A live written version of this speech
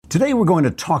Today we're going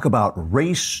to talk about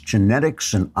race,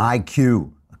 genetics, and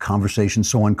IQ. A conversation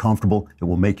so uncomfortable it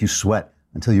will make you sweat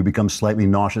until you become slightly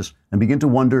nauseous and begin to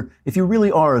wonder if you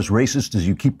really are as racist as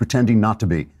you keep pretending not to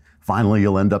be. Finally,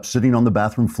 you'll end up sitting on the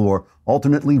bathroom floor,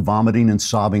 alternately vomiting and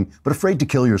sobbing, but afraid to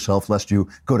kill yourself lest you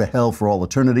go to hell for all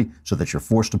eternity, so that you're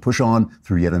forced to push on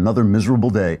through yet another miserable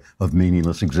day of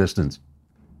meaningless existence.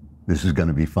 This is going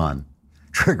to be fun.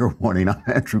 Trigger warning, I'm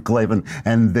Andrew Klavan,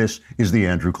 and this is The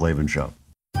Andrew Klavan Show.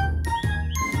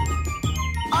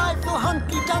 I feel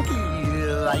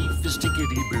hunky-dunky, life is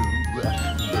tickety-boo.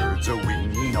 Birds are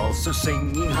winging, also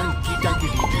singing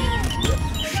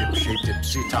hunky-dunky-doo. Ship-shaped,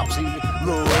 tipsy-topsy,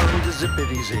 the world is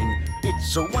zippity-zing.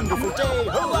 It's a wonderful day,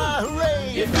 hurrah,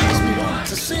 hooray! It makes me want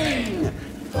to sing.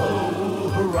 Oh,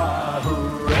 hurrah,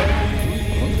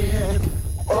 hooray!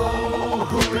 Oh,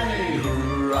 hooray,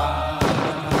 hurrah!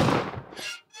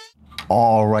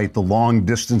 All right, the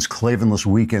long-distance Klavanless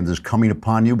weekend is coming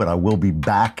upon you, but I will be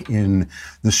back in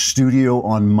the studio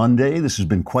on Monday. This has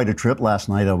been quite a trip. Last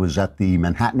night I was at the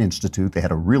Manhattan Institute. They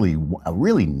had a really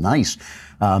nice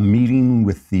meeting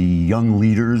with the young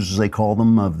leaders, as they call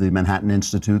them, of the Manhattan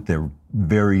Institute. They're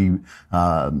very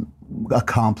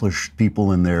accomplished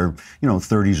people in their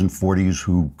 30s and 40s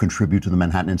who contribute to the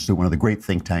Manhattan Institute, one of the great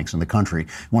think tanks in the country,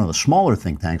 one of the smaller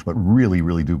think tanks, but really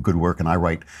do good work. And I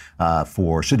write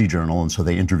for City Journal, and so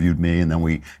they interviewed me, and then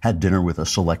we had dinner with a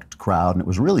select crowd, and it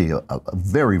was really a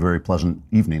very pleasant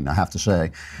evening, I have to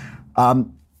say.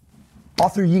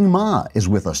 Author Ying Ma is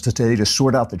with us today to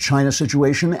sort out the China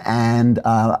situation, and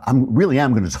I am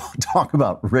going to talk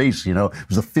about race. It was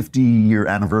the 50-year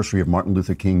anniversary of Martin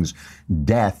Luther King's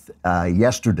death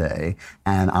yesterday,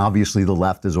 and obviously the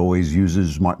left, as always,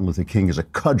 uses Martin Luther King as a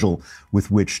cudgel with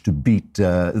which to beat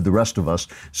the rest of us.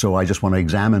 So I just want to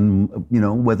examine,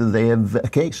 whether they have a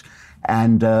case.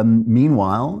 And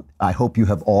meanwhile, I hope you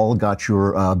have all got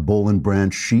your Boll and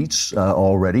Branch sheets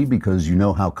already, because you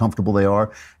know how comfortable they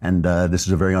are. And this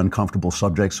is a very uncomfortable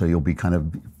subject, so you'll be kind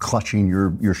of clutching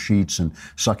your sheets and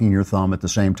sucking your thumb at the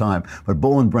same time. But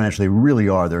Boll and Branch, they really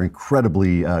are. They're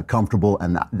incredibly comfortable,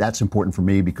 and that's important for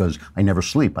me because I never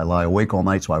sleep. I lie awake all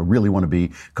night, so I really want to be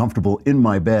comfortable in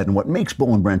my bed. And what makes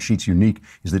Boll and Branch sheets unique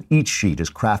is that each sheet is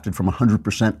crafted from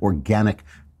 100% organic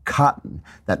cotton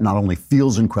that not only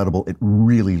feels incredible, it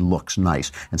really looks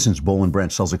nice. And since Boll and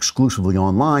Branch sells exclusively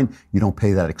online, you don't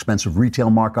pay that expensive retail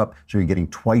markup, so you're getting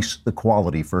twice the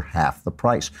quality for half the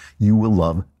price. You will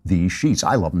love these sheets.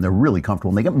 I love them. They're really comfortable,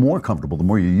 and they get more comfortable the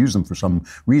more you use them for some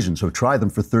reason. So try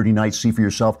them for 30 nights. See for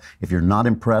yourself. If you're not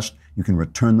impressed, you can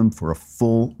return them for a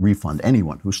full refund.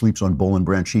 Anyone who sleeps on Boll and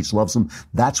Branch sheets loves them.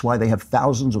 That's why they have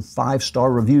thousands of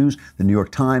 5-star reviews. The New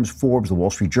York Times, Forbes, the Wall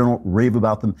Street Journal rave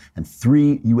about them, and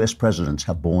 3 U.S. presidents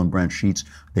have Boll and Branch sheets.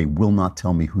 They will not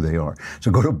tell me who they are. So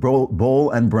go to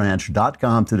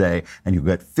bollandbranch.com today, and you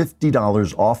get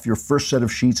 $50 off your first set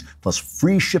of sheets, plus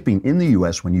free shipping in the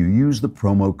U.S. when you use the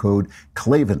promo code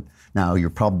Klavan. Now, you're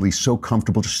probably so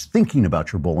comfortable just thinking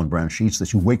about your Boll and Branch sheets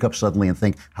that you wake up suddenly and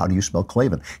think, how do you spell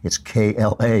Klavan? It's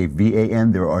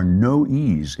Klavan. There are no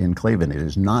E's in Klavan. It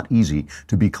is not easy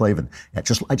to be Klavan. I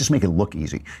just make it look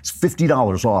easy. It's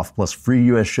 $50 off plus free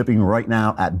U.S. shipping right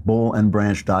now at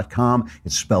bollandbranch.com.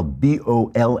 It's spelled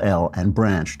B-O-L-L and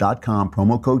branch.com,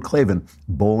 promo code Klavan,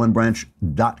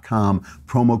 bollandbranch.com,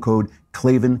 promo code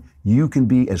Klavan. You can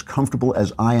be as comfortable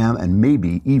as I am, and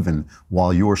maybe even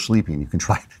while you're sleeping. You can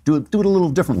try do it a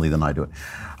little differently than I do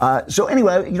it. So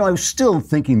anyway, I was still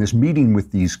thinking this meeting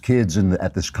with these kids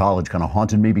at this college kind of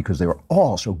haunted me because they were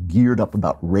all so geared up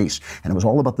about race, and it was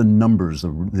all about the numbers,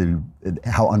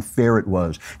 how unfair it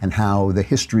was, and how the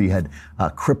history had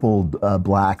crippled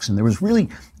blacks. And there was really,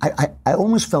 I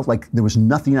almost felt like there was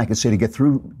nothing I could say to get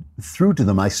through to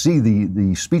them. I see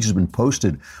the speech has been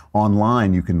posted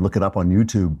online. You can look it up on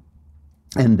YouTube.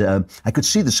 And I could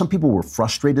see that some people were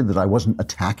frustrated that I wasn't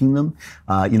attacking them.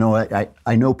 I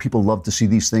know people love to see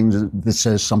these things that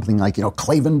says something like,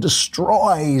 Klavan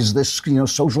destroys this,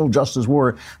 social justice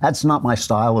war. That's not my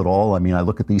style at all. I mean, I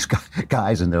look at these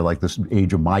guys and they're like the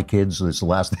age of my kids. So it's the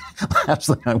last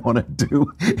thing I want to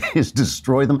do is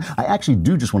destroy them. I actually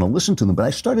do just want to listen to them. But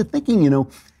I started thinking,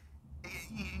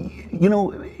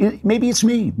 maybe it's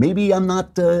me. Maybe I'm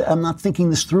not thinking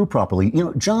this through properly.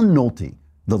 John Nolte.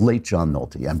 The late John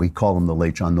Nolte, and we call him the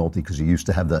late John Nolte because he used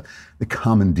to have the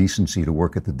common decency to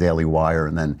work at the Daily Wire,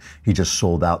 and then he just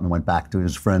sold out and went back to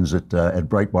his friends at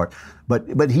Breitbart.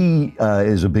 But he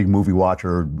is a big movie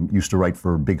watcher, used to write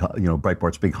for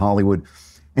Breitbart's Big Hollywood,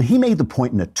 and he made the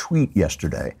point in a tweet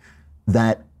yesterday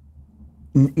that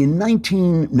in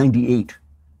 1998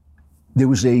 there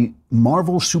was a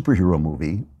Marvel superhero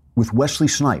movie with Wesley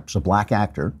Snipes, a black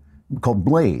actor, called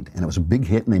Blade, and it was a big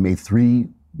hit, and they made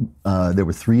there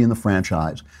were 3 in the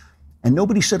franchise, and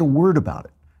nobody said a word about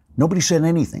it. Nobody said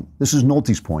anything. This is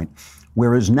Nolte's point.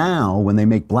 Whereas now, when they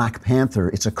make Black Panther,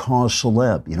 it's a cause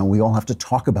celeb. You know, we all have to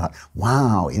talk about,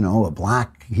 wow, you know, a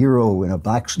black hero and a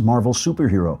black Marvel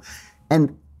superhero.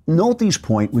 And Nolte's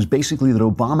point was basically that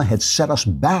Obama had set us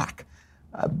back.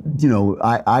 You know,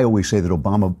 I always say that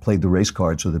Obama played the race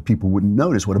card so that people wouldn't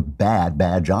notice what a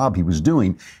bad job he was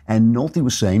doing. And Nolte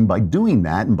was saying by doing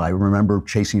that, and by, remember,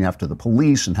 chasing after the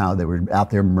police and how they were out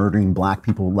there murdering black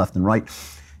people left and right,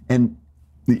 and,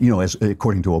 you know, as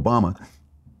according to Obama,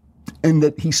 and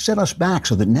that he set us back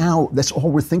so that now that's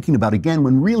all we're thinking about again,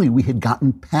 when really we had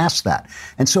gotten past that.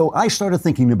 And so I started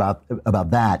thinking about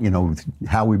that, you know,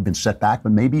 how we've been set back,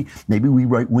 but maybe we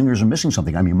right-wingers are missing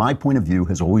something. I mean, my point of view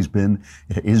has always been,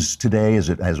 it is today as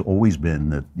it has always been,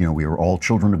 that, you know, we are all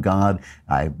children of God.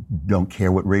 I don't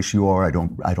care what race you are. I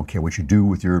don't care what you do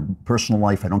with your personal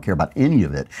life. I don't care about any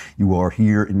of it. You are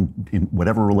here in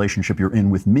whatever relationship you're in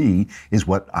with me is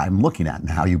what I'm looking at, and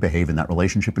how you behave in that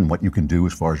relationship and what you can do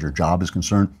as far as your job is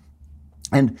concerned.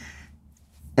 And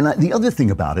the other thing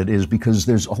about it is, because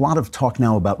there's a lot of talk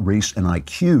now about race and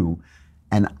IQ,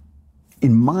 and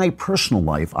in my personal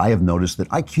life, I have noticed that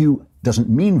IQ doesn't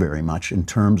mean very much in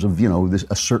terms of, you know,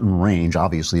 a certain range.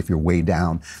 Obviously, if you're way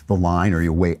down the line or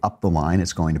you're way up the line,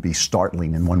 it's going to be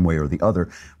startling in one way or the other.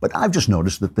 But I've just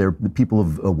noticed that there are people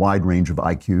of a wide range of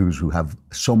IQs who have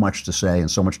so much to say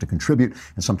and so much to contribute,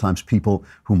 and sometimes people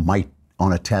who might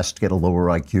on a test get a lower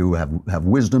IQ, have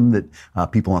wisdom that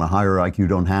people on a higher IQ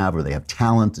don't have, or they have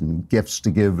talent and gifts to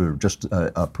give, or just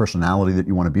a personality that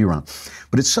you want to be around.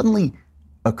 But it suddenly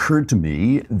occurred to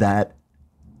me that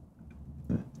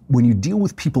when you deal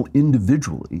with people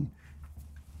individually,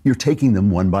 you're taking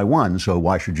them one by one. So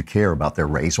why should you care about their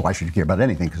race? Why should you care about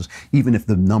anything? Because even if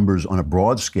the numbers on a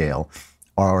broad scale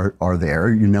are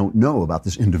there, you don't know about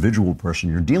this individual person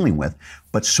you're dealing with.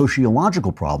 But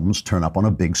sociological problems turn up on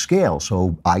a big scale.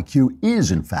 So IQ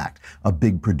is, in fact, a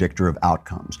big predictor of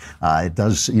outcomes. It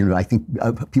does, you know, I think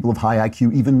people of high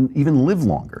IQ even live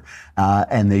longer.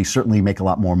 And they certainly make a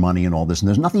lot more money and all this. And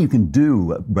there's nothing you can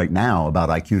do right now about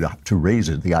IQ to raise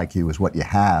it. The IQ is what you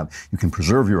have. You can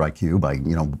preserve your IQ by,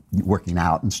 you know, working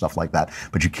out and stuff like that.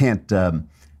 But you can't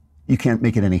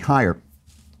make it any higher.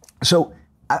 So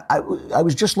I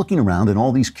was just looking around, and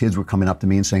all these kids were coming up to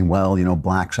me and saying, well, you know,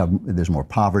 there's more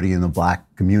poverty in the black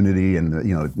community, and,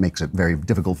 you know, it makes it very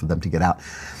difficult for them to get out.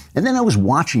 And then I was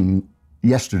watching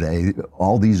yesterday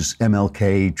all these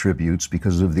MLK tributes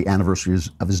because of the anniversaries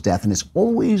of his death, and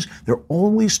they're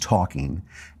always talking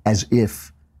as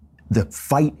if the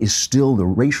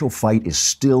racial fight is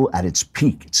still at its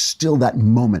peak. It's still that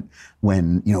moment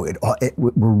when, you know,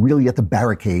 we're really at the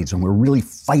barricades and we're really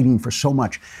fighting for so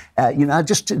much. You know,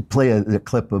 just to play a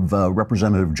clip of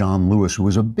Representative John Lewis, who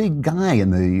was a big guy in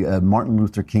the Martin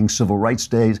Luther King civil rights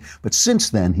days, but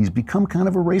since then he's become kind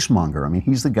of a race monger. I mean,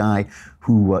 he's the guy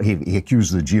who he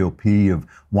accused the GOP of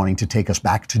wanting to take us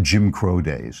back to Jim Crow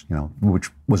days, you know,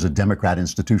 which was a Democrat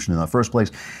institution in the first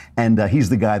place. And he's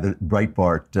the guy that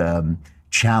Breitbart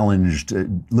challenged.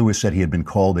 Lewis said he had been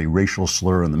called a racial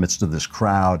slur in the midst of this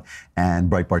crowd, and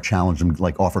Breitbart challenged him,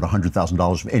 like offered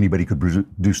 $100,000 if anybody could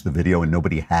produce the video, and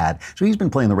nobody had. So he's been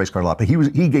playing the race card a lot, but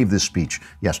he gave this speech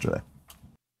yesterday.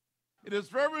 It is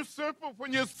very simple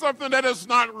when you're something that is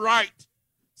not right,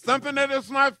 something that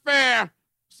is not fair,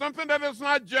 something that is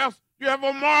not just. You have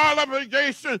a moral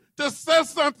obligation to say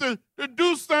something, to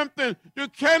do something. You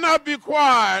cannot be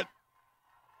quiet.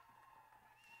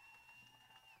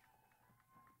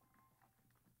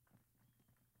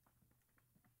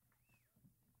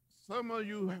 Some of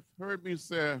you have heard me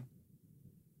say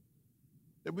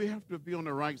that we have to be on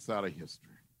the right side of history.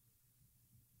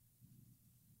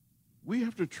 We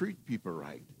have to treat people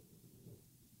right.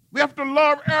 We have to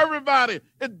love everybody.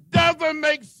 It doesn't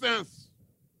make sense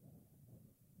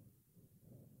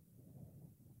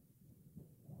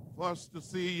for us to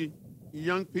see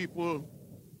young people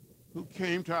who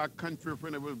came to our country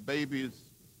when they were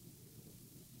babies,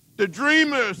 the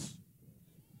dreamers.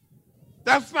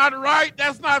 That's not right,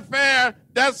 that's not fair,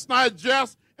 that's not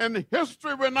just, and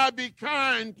history will not be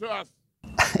kind to us.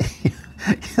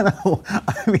 You know,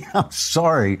 I mean, I'm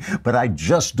sorry, but I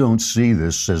just don't see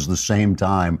this as the same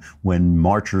time when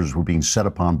marchers were being set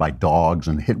upon by dogs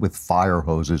and hit with fire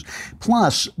hoses.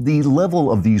 Plus, the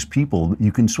level of these people,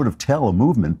 you can sort of tell a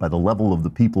movement by the level of the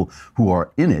people who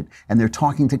are in it. And they're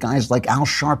talking to guys like Al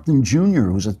Sharpton Jr.,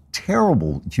 who's a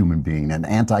terrible human being, an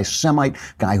anti-Semite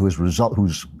guy whose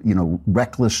you know,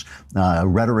 reckless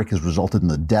rhetoric has resulted in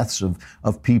the deaths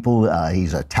of people.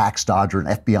 He's a tax dodger, an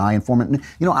FBI informant.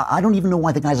 You know, I don't even know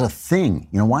why the guy's a thing.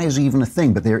 Why is he even a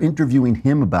thing? But they're interviewing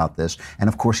him about this. And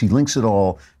of course, he links it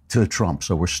all to Trump.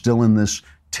 So we're still in this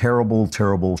terrible,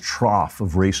 terrible trough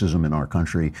of racism in our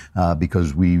country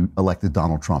because we elected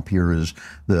Donald Trump. Here is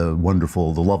the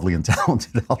wonderful, the lovely and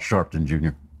talented Al Sharpton Jr.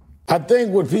 I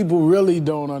think what people really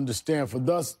don't understand, for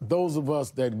those of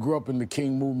us that grew up in the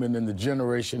King movement and the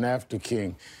generation after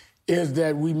King, is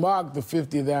that we mark the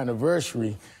 50th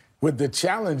anniversary with the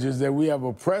challenges that we have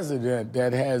a president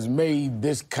that has made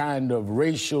this kind of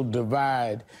racial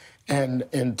divide and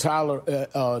intolerance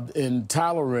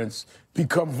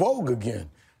become vogue again.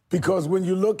 Because when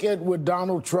you look at what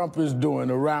Donald Trump is doing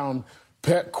around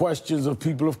pet questions of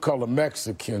people of color,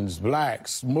 Mexicans,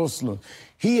 blacks, Muslims,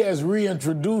 he has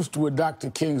reintroduced what Dr.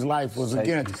 King's life was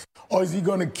against. Or is he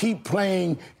going to keep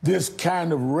playing this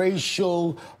kind of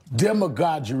racial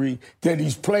demagoguery that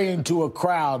he's playing to a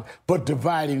crowd but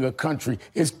dividing a country?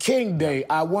 It's King Day.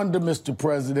 I wonder, Mr.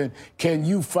 President, can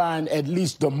you find at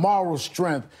least the moral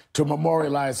strength to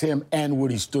memorialize him and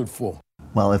what he stood for?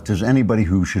 Well, if there's anybody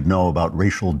who should know about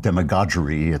racial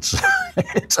demagoguery, it's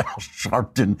it's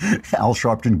Al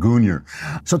Sharpton Jr.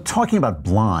 So talking about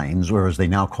blinds, or as they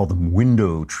now call them,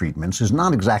 window treatments, is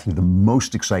not exactly the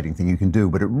most exciting thing you can do,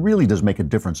 but it really does make a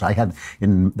difference. I had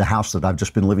in the house that I've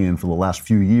just been living in for the last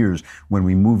few years, when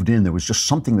we moved in, there was just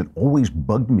something that always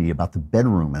bugged me about the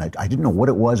bedroom, and I didn't know what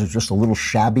it was. It was just a little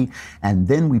shabby. And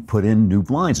then we put in new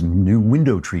blinds and new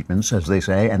window treatments, as they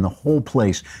say, and the whole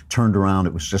place turned around.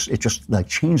 It just like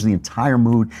changed the entire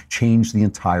mood, changed the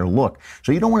entire look.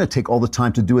 So you don't want to take all the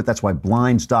time to do it. That's why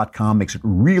Blinds.com makes it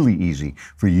really easy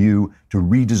for you to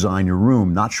redesign your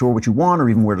room. Not sure what you want or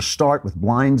even where to start? With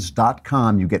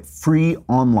Blinds.com, you get free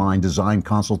online design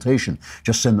consultation.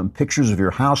 Just send them pictures of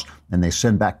your house and they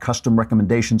send back custom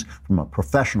recommendations from a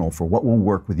professional for what will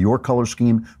work with your color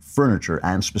scheme, furniture,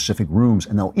 and specific rooms.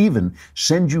 And they'll even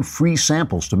send you free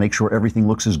samples to make sure everything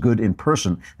looks as good in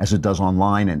person as it does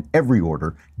online, and every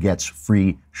order gets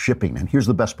free shipping. And here's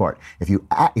the best part. If you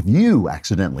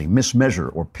accidentally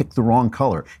mismeasure or pick the wrong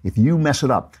color, if you mess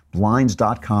it up,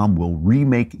 Blinds.com will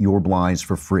remake your blinds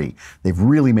for free. They've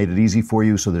really made it easy for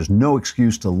you, so there's no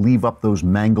excuse to leave up those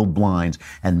mangled blinds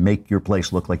and make your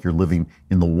place look like you're living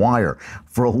in the wire.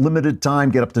 For a limited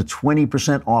time, get up to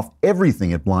 20% off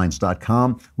everything at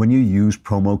Blinds.com when you use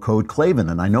promo code Klavan.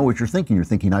 And I know what you're thinking. You're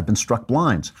thinking, I've been struck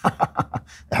blinds.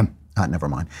 Never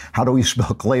mind. How do we spell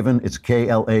Klavan? It's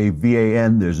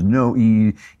Klavan. There's no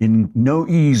E's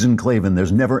in Klavan.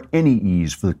 There's never any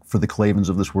E's for the Clavans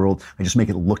of this world. I just make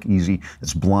it look easy.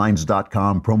 It's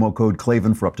Blinds.com. Promo code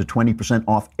Klavan for up to 20%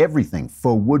 off everything.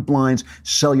 Faux wood blinds,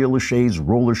 cellular shades,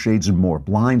 roller shades, and more.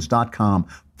 Blinds.com.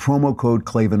 Promo code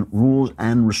Klavan. Rules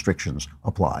and restrictions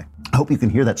apply. I hope you can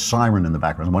hear that siren in the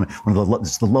background.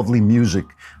 It's the lovely music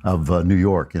of New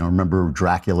York. Remember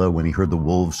Dracula when he heard the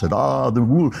wolves said,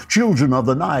 the children of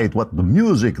the night, what the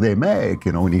music they make.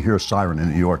 When you hear a siren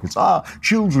in New York, it's,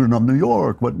 children of New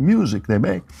York, what music they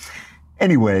make.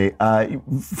 Anyway,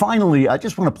 finally, I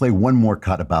just want to play one more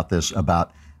cut about this,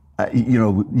 about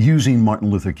using Martin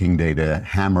Luther King Day to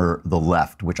hammer the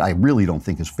left, which I really don't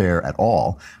think is fair at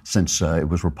all, since it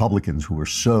was Republicans who were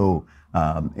so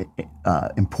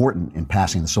important in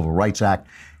passing the Civil Rights Act.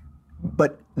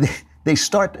 But they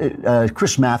start,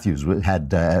 Chris Matthews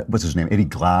had, what's his name, Eddie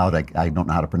Glaude, I don't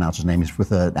know how to pronounce his name, he's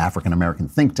with an African-American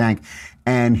think tank,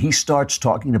 and he starts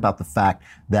talking about the fact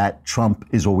that Trump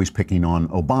is always picking on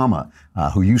Obama,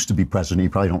 who used to be president. You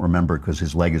probably don't remember because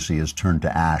his legacy is turned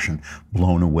to ash and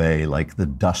blown away like the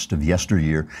dust of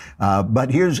yesteryear. But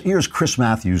here's Chris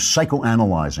Matthews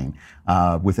psychoanalyzing,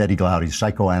 with Eddie Glaude, he's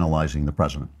psychoanalyzing the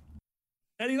president.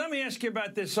 Eddie, let me ask you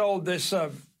about this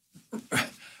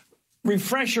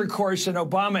refresher course in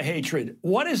Obama hatred.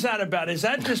 What is that about? Is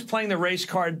that just playing the race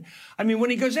card? I mean, when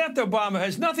he goes after Obama, it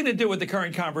has nothing to do with the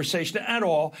current conversation at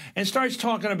all, and starts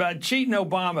talking about cheating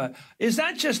Obama. Is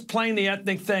that just playing the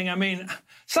ethnic thing? I mean,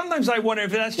 sometimes I wonder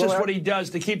if that's just what he does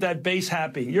to keep that base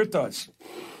happy. Your thoughts?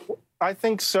 I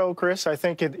think so, Chris. I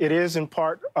think it is in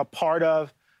part a part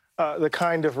of the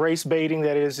kind of race baiting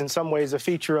that is in some ways a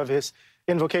feature of his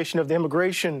invocation of the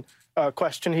immigration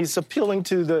question. He's appealing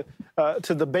to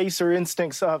the baser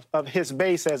instincts of his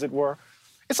base, as it were.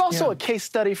 It's also a case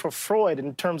study for Freud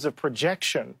in terms of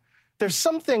projection. There's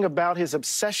something about his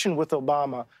obsession with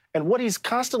Obama and what he's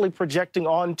constantly projecting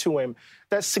onto him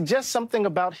that suggests something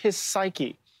about his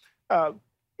psyche.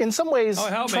 In some ways,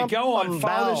 help Trump me. Go on.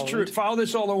 Unbound, Follow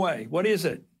this all the way. What is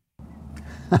it?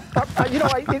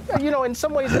 In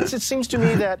some ways, it seems to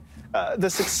me that the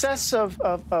success of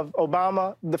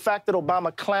Obama, the fact that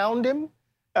Obama clowned him,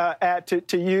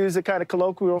 to use a kind of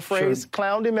colloquial phrase,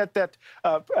 clowned him at that,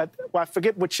 I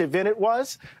forget which event it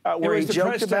was, where he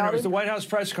joked about it. It was the White House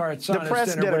press conference. The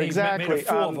press dinner, exactly. Made a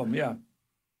fool of him, yeah.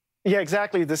 Yeah,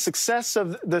 exactly. The success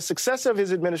of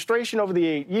his administration over the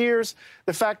 8 years,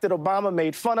 the fact that Obama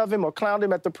made fun of him or clowned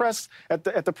him at the press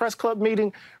press club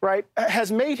meeting, right,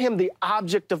 has made him the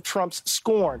object of Trump's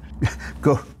scorn.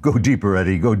 Go deeper,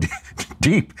 Eddie. Go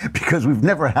deep, because we've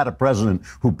never had a president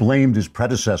who blamed his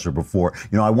predecessor before.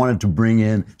 You know, I wanted to bring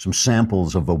in some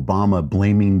samples of Obama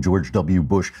blaming George W.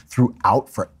 Bush throughout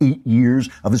for 8 years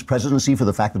of his presidency for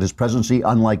the fact that his presidency,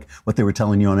 unlike what they were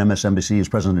telling you on MSNBC, his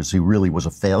presidency really was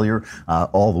a failure.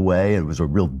 All the way. It was a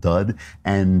real dud.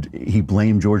 And he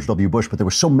blamed George W. Bush, but there were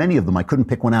so many of them, I couldn't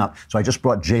pick one out. So I just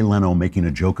brought Jay Leno making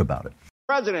a joke about it.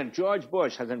 President George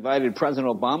Bush has invited President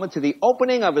Obama to the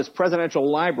opening of his presidential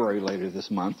library later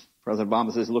this month. President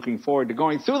Obama says looking forward to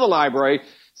going through the library,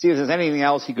 see if there's anything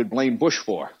else he could blame Bush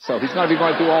for. So he's going to be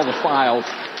going through all the files,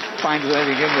 find if there's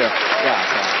anything in there.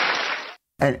 Yeah.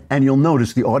 And you'll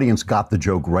notice the audience got the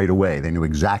joke right away. They knew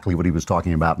exactly what he was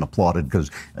talking about and applauded because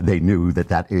they knew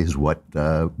that is what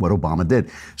Obama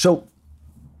did. So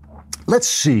let us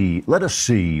see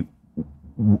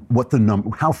what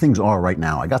how things are right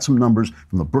now. I got some numbers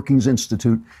from the Brookings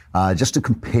Institute just to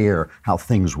compare how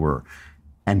things were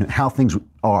and how things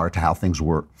are to how things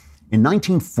were. In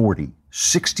 1940,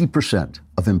 60%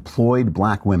 of employed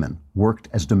black women worked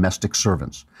as domestic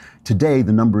servants. Today,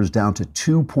 the number is down to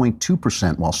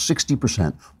 2.2%, while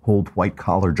 60% hold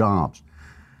white-collar jobs.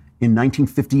 In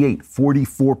 1958,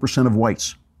 44% of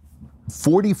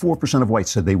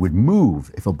whites said they would move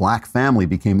if a black family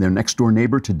became their next-door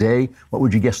neighbor. Today, what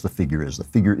would you guess the figure is? The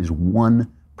figure is 1%.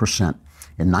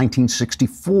 In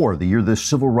 1964, the year the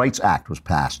Civil Rights Act was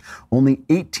passed, only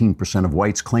 18% of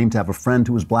whites claimed to have a friend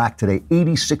who was black. Today,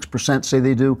 86% say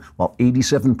they do, while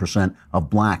 87% of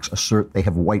blacks assert they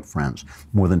have white friends.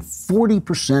 More than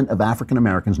 40% of African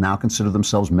Americans now consider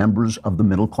themselves members of the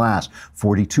middle class.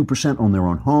 42% own their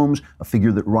own homes, a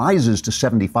figure that rises to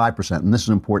 75%. And this is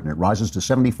important. It rises to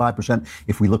 75%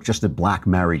 if we look just at black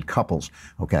married couples.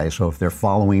 Okay, so if they're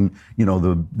following,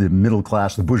 the middle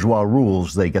class, the bourgeois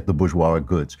rules, they get the bourgeois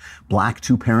goods. Black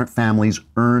two-parent families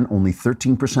earn only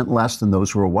 13% less than those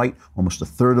who are white. Almost a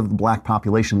third of the black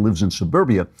population lives in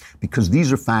suburbia. Because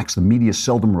these are facts the media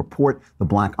seldom report, the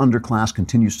black underclass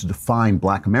continues to define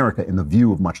black America in the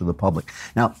view of much of the public.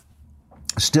 Now,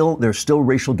 there's still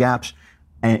racial gaps.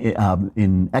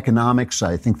 In economics,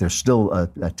 I think there's still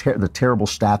the terrible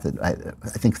stat that I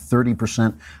think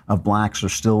 30% of blacks are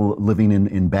still living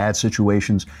in bad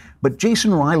situations. But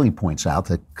Jason Riley points out,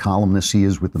 the columnist he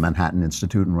is with the Manhattan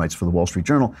Institute and writes for the Wall Street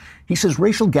Journal, he says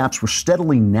racial gaps were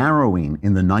steadily narrowing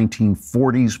in the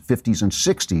 1940s, 50s, and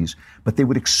 60s, but they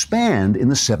would expand in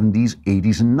the 70s,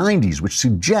 80s, and 90s, which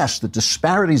suggests that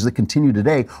disparities that continue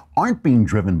today aren't being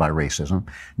driven by racism.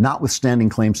 Notwithstanding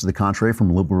claims to the contrary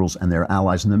from liberals and their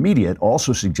allies in the media, it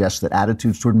also suggests that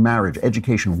attitudes toward marriage,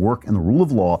 education, work, and the rule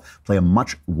of law play a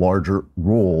much larger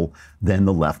role than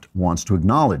the left wants to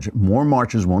acknowledge. More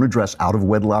marches won't address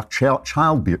out-of-wedlock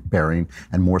childbearing,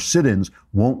 and more sit-ins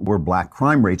won't lower black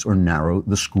crime rates or narrow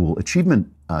the school achievement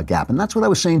gap. And that's what I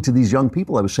was saying to these young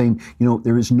people. I was saying,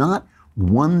 there is not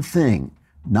one thing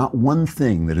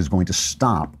that is going to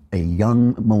stop a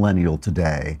young millennial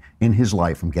today in his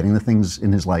life from getting the things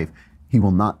in his life. He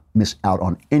will not miss out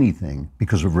on anything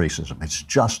because of racism. It's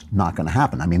just not going to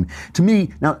happen. I mean, to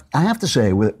me, now, I have to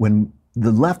say, when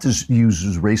the left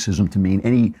uses racism to mean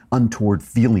any untoward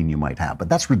feeling you might have, but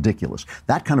that's ridiculous.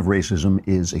 That kind of racism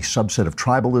is a subset of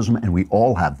tribalism, and we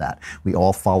all have that. We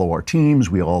all follow our teams.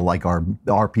 We all like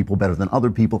our people better than other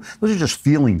people. Those are just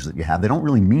feelings that you have. They don't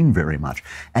really mean very much.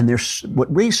 And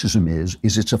what racism is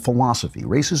it's a philosophy.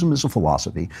 Racism is a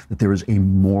philosophy that there is a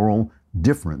moral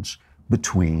difference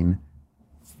between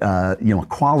a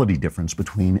quality difference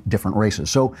between different races.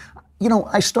 So,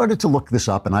 I started to look this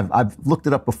up, and I've looked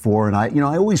it up before, and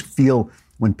I always feel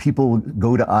when people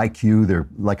go to IQ, they're,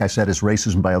 like I said, it's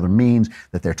racism by other means,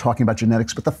 that they're talking about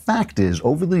genetics. But the fact is,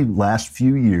 over the last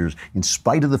few years, in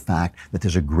spite of the fact that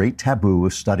there's a great taboo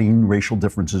of studying racial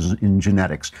differences in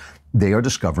genetics, they are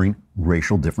discovering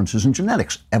racial differences in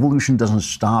genetics. Evolution doesn't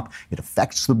stop. It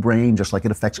affects the brain just like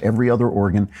it affects every other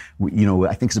organ.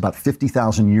 I think it's about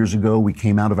 50,000 years ago we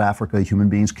came out of Africa. Human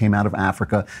beings came out of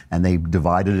Africa, and they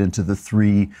divided into the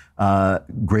three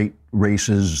great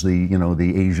races: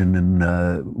 the Asian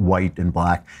and white and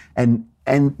black. And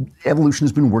evolution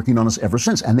has been working on us ever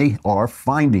since. And they are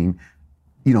finding,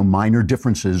 minor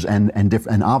differences,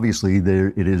 and obviously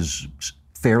it is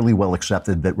fairly well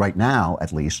accepted that right now,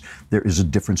 at least, there is a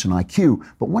difference in IQ.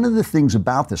 But one of the things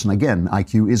about this, and again,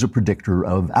 IQ is a predictor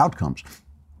of outcomes,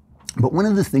 but one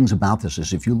of the things about this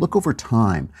is if you look over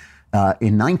time,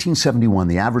 in 1971,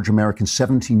 the average American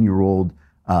 17-year-old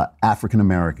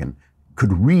African-American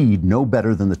could read no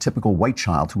better than the typical white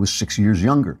child who was 6 years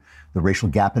younger. The racial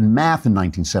gap in math in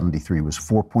 1973 was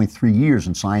 4.3 years.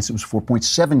 In science, it was 4.7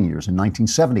 years in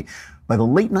 1970. By the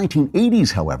late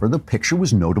 1980s, however, the picture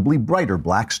was notably brighter.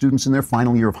 Black students in their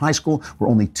final year of high school were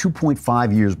only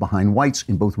 2.5 years behind whites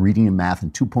in both reading and math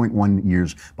and 2.1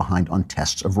 years behind on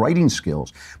tests of writing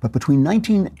skills. But between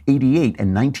 1988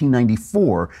 and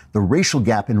 1994, the racial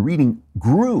gap in reading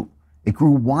grew. It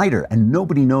grew wider, and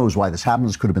nobody knows why this happened.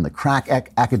 This could have been the crack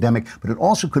academic, but it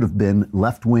also could have been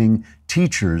left-wing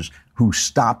teachers who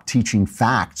stopped teaching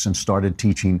facts and started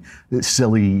teaching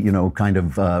silly, kind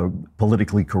of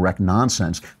politically correct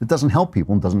nonsense that doesn't help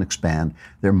people and doesn't expand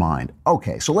their mind.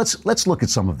 Okay, so let's look at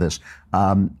some of this,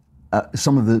 some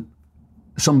of the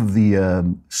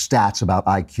stats about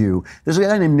IQ. There's a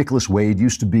guy named Nicholas Wade,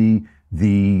 used to be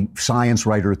the science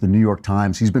writer at the New York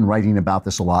Times. He's been writing about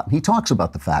this a lot, and he talks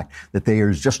about the fact that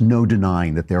there's just no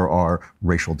denying that there are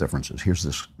racial differences. Here's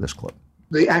this clip.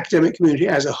 The academic community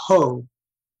as a whole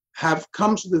have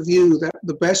come to the view that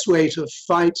the best way to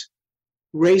fight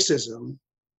racism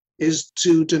is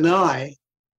to deny,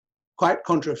 quite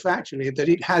contrafactually, that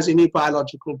it has any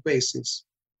biological basis.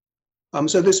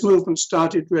 So this movement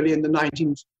started really in the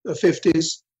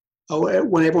 1950s,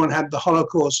 when everyone had the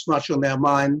Holocaust much on their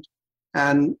mind.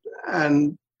 And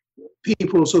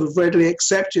people sort of readily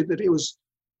accepted that it was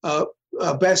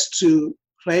best to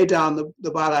play down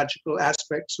the biological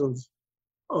aspects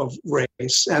of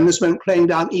race, and this meant playing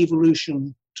down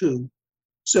evolution too.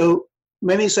 So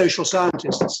many social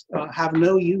scientists have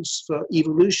no use for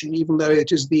evolution, even though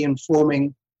it is the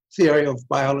informing theory of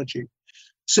biology.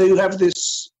 So you have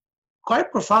this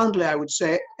quite profoundly, I would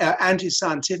say,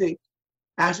 anti-scientific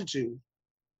attitude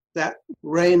that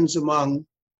reigns among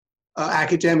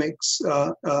academics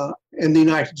in the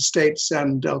United States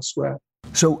and elsewhere.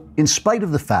 So, in spite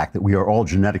of the fact that we are all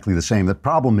genetically the same, the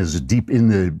problem is deep in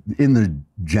the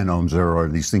genomes. There are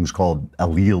these things called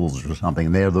alleles or something,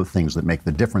 and they are the things that make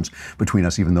the difference between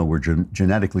us, even though we're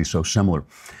genetically so similar.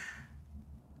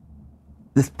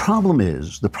 The problem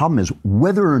is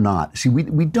whether or not. See,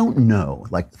 we don't know.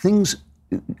 Like things.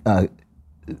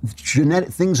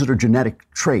 Things that are genetic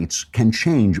traits can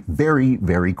change very,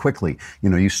 very quickly.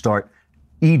 You start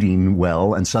eating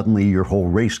well and suddenly your whole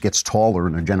race gets taller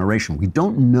in a generation. We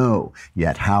don't know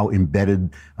yet how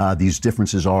embedded these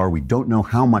differences are. We don't know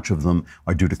how much of them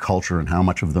are due to culture and how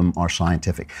much of them are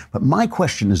scientific. But my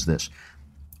question is this.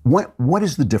 What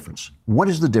is the difference? What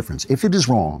is the difference? If it is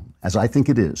wrong, as I think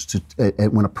it is,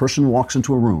 when a person walks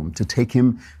into a room, to take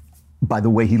him by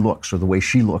the way he looks or the way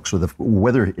she looks or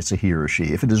whether it's a he or a she.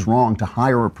 If it is wrong to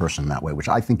hire a person that way, which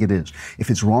I think it is.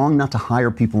 If it's wrong not to hire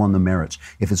people on the merits.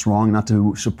 If it's wrong not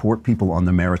to support people on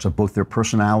the merits of both their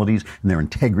personalities and their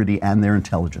integrity and their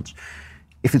intelligence.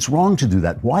 If it's wrong to do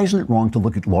that, why isn't it wrong to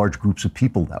look at large groups of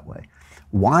people that way?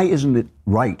 Why isn't it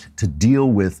right to deal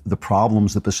with the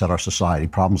problems that beset our society,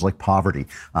 problems like poverty,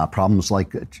 problems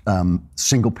like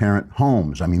single-parent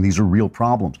homes? I mean, these are real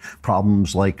problems.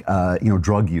 Problems like,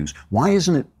 drug use. Why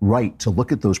isn't it right to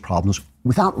look at those problems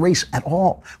without race at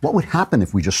all? What would happen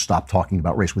if we just stopped talking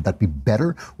about race? Would that be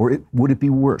better, or would it be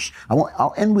worse?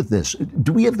 I'll end with this.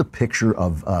 Do we have the picture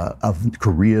of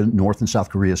Korea, North and South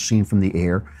Korea, seen from the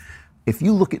air? If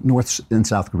you look at North and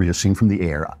South Korea seen from the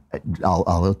air,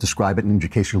 I'll describe it in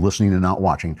case you're listening and not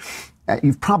watching.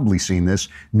 You've probably seen this.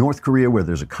 North Korea, where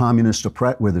there's communist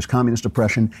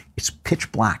oppression, it's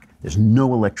pitch black. There's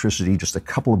no electricity, just a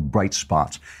couple of bright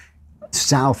spots.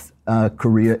 South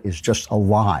Korea is just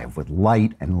alive with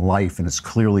light and life, and it's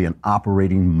clearly an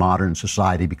operating modern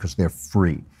society because they're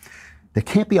free. There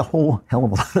can't be a whole hell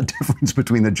of a lot of difference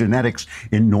between the genetics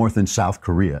in North and South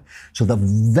Korea. So the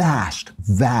vast,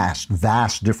 vast,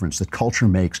 vast difference that culture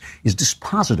makes is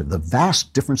dispositive. The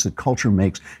vast difference that culture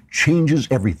makes changes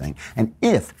everything. And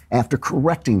if, after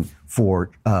correcting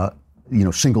for,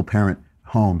 single-parent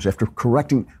homes, after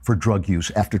correcting for drug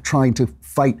use, after trying to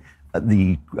fight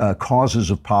the causes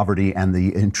of poverty and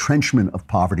the entrenchment of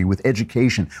poverty with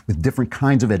education, with different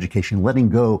kinds of education, letting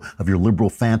go of your liberal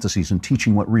fantasies and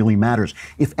teaching what really matters.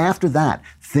 If after that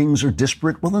things are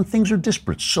disparate, well, then things are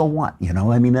disparate. So what?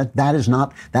 That is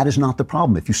not the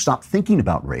problem. If you stop thinking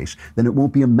about race, then it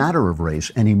won't be a matter of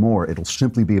race anymore. It'll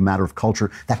simply be a matter of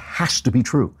culture. That has to be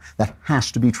true. That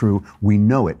has to be true. We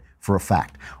know it for a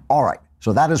fact. All right.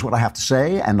 So that is what I have to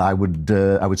say, and I would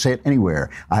say it anywhere.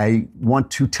 I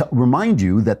want to remind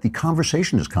you that the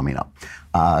conversation is coming up.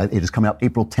 It is coming up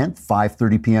April 10th,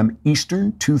 5:30 p.m.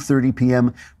 Eastern, 2:30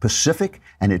 p.m. Pacific,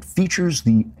 and it features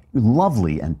the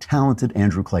lovely and talented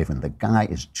Andrew Klavan. The guy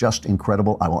is just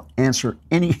incredible. I will answer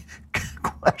any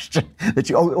question that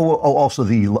you. Also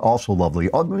lovely,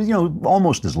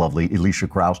 almost as lovely. Alicia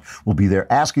Krause will be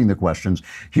there asking the questions.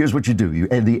 Here's what you do: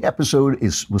 the episode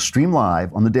will stream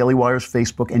live on the Daily Wire's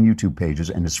Facebook and YouTube pages,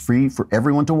 and it's free for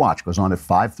everyone to watch. It goes on at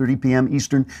 5:30 p.m.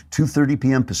 Eastern, 2:30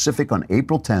 p.m. Pacific on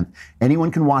April 10th.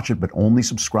 Anyone can watch it, but only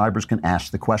subscribers can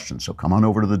ask the questions. So come on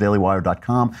over to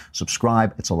thedailywire.com,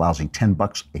 subscribe. It's a lousy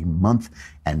 $10 a month,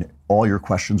 and all your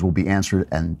questions will be answered.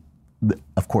 And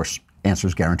of course,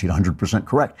 answers guaranteed 100%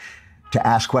 correct. To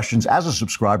ask questions as a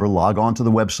subscriber, log on to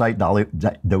the website. I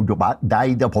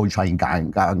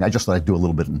just thought I'd do a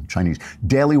little bit in Chinese.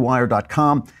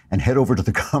 dailywire.com, and head over to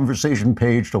the conversation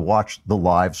page to watch the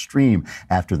live stream.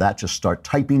 After that, just start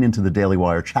typing into the Daily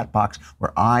Wire chat box,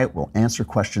 where I will answer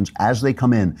questions as they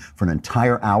come in for an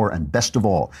entire hour. And best of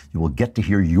all, you will get to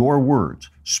hear your words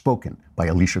spoken by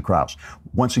Alicia Krause.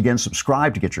 Once again,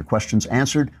 subscribe to get your questions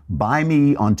answered by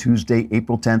me on Tuesday,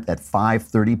 April 10th at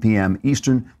 5:30 p.m.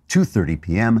 Eastern, 2:30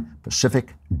 p.m.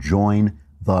 Pacific. Join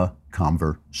the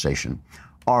conversation.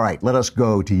 All right, let us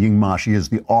go to Ying Ma. She is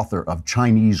the author of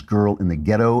Chinese Girl in the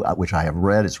Ghetto, which I have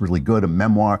read. It's really good, a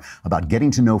memoir about getting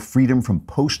to know freedom from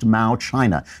post-Mao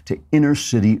China to inner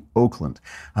city Oakland.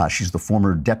 She's the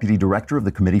former deputy director of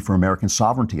the Committee for American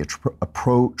Sovereignty, a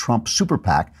pro-Trump super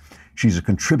PAC. She's a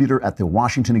contributor at the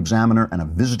Washington Examiner and a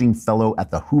visiting fellow at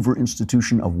the Hoover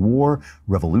Institution of War,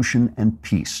 Revolution, and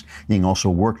Peace. Ying also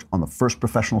worked on the first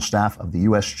professional staff of the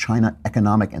U.S.-China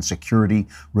Economic and Security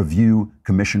Review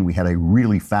Commission. We had a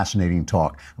really fascinating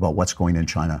talk about what's going on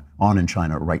in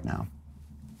China right now.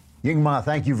 Ying Ma,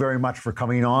 thank you very much for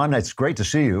coming on. It's great to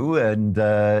see you, and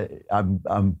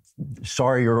I'm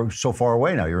sorry you're so far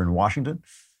away now. You're in Washington?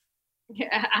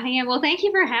 I am. Well, thank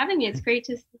you for having me. It's great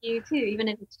to see you too, even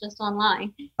if it's just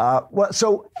online.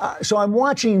 So I'm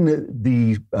watching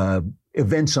the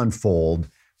events unfold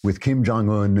with Kim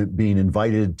Jong-un being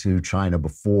invited to China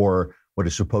before what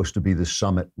is supposed to be the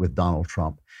summit with Donald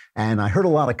Trump. And I heard a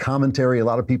lot of commentary, a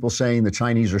lot of people saying the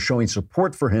Chinese are showing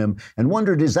support for him, and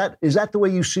wondered, is that the way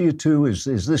you see it too? Is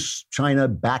this China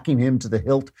backing him to the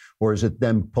hilt, or is it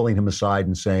them pulling him aside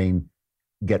and saying,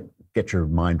 get your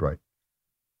mind right?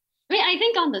 I mean, I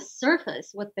think on the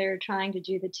surface, what they're trying to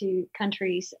do, the two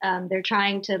countries, they're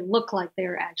trying to look like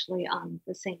they're actually on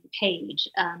the same page.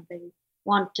 They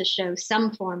want to show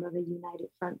some form of a united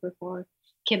front before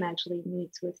Kim actually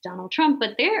meets with Donald Trump.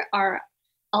 But there are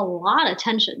a lot of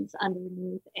tensions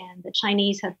underneath, and the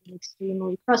Chinese have been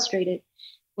extremely frustrated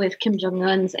with Kim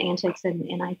Jong-un's antics,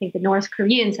 and I think the North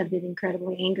Koreans have been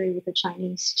incredibly angry with the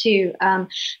Chinese too.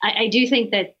 I do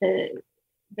think that the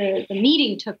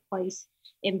meeting took place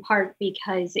in part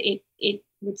because it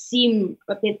would seem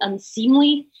a bit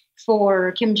unseemly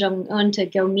for Kim Jong-un to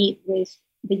go meet with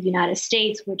the United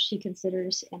States, which he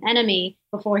considers an enemy,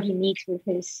 before he meets with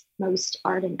his most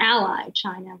ardent ally,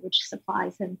 China, which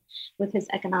supplies him with his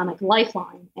economic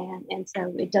lifeline. And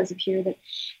so it does appear that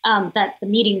that the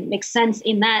meeting makes sense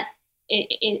in that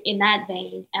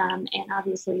vein. And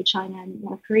obviously China and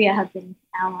North Korea have been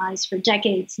allies for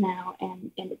decades now, and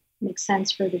it makes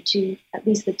sense for at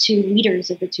least the two leaders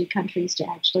of the two countries to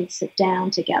actually sit down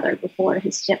together before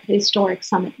his historic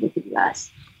summit with the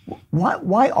U.S.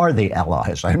 Why are they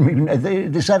allies? I mean,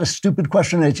 is that a stupid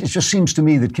question? It just seems to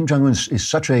me that Kim Jong-un is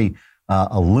such a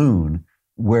loon,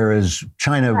 whereas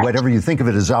China, right, whatever you think of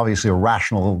it, is obviously a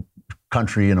rational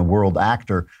country and a world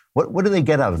actor. What do they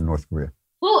get out of North Korea?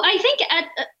 Well, I think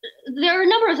there are a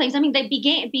number of things. I mean, they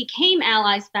became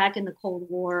allies back in the Cold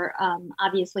War.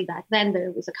 Obviously, back then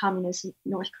there was a communist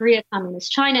North Korea,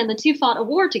 communist China, and the two fought a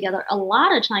war together. A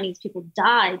lot of Chinese people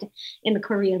died in the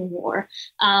Korean War.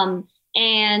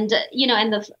 And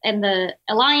the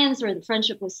alliance or the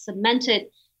friendship was cemented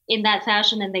in that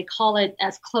fashion, and they call it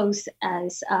as close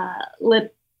as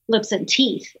lips and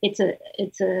teeth. It's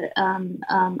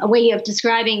a way of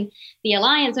describing the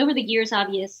alliance. Over the years,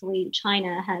 obviously,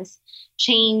 China has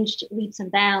changed leaps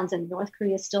and bounds, and North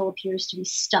Korea still appears to be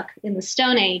stuck in the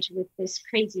Stone Age with this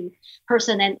crazy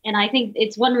person. And I think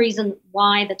it's one reason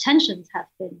why the tensions have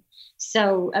been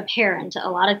so apparent. A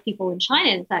lot of people in China,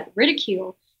 in fact,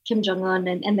 ridicule Kim Jong-un,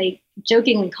 and they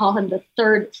jokingly call him the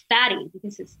third fatty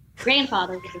because his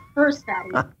grandfather was the first fatty,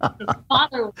 his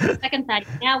father was the second fatty.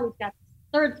 Now we've got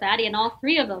third fatty, and all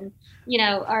three of them,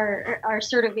 are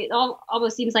sort of, it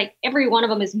almost seems like every one of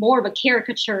them is more of a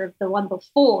caricature of the one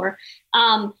before.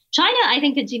 China, I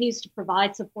think, continues to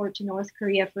provide support to North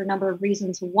Korea for a number of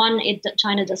reasons. One,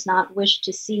 China does not wish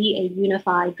to see a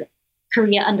unified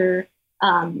Korea under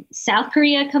South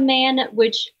Korea command,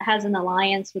 which has an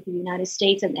alliance with the United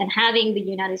States, and having the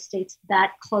United States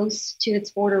that close to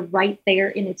its border right there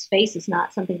in its face is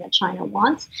not something that China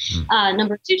wants.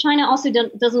 Number two, China also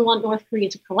doesn't want North Korea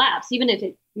to collapse, even if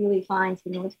it really finds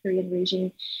the North Korean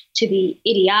regime to be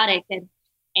idiotic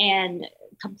and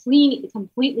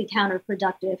completely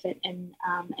counterproductive and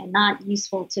not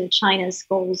useful to China's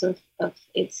goals of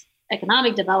its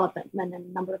economic development and a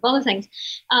number of other things.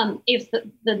 If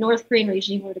the North Korean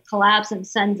regime were to collapse and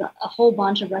sends a whole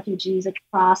bunch of refugees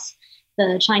across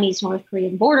the Chinese-North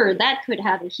Korean border, that could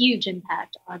have a huge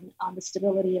impact on the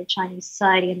stability of Chinese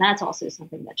society. And that's also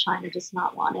something that China does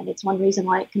not want. And it's one reason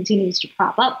why it continues to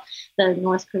prop up the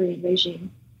North Korean regime.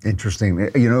 Interesting.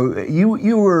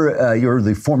 You're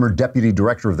the former deputy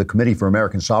director of the Committee for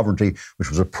American Sovereignty, which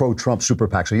was a pro-Trump super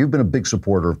PAC. So you've been a big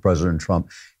supporter of President Trump.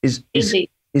 Is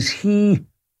he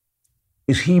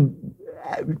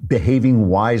behaving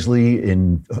wisely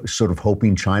in sort of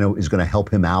hoping China is going to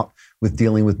help him out with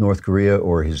dealing with North Korea,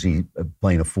 or is he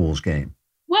playing a fool's game?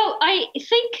 Well, I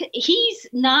think he's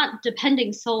not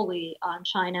depending solely on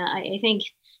China. I think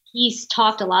he's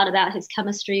talked a lot about his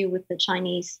chemistry with the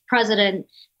Chinese president.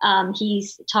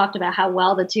 He's talked about how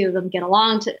well the two of them get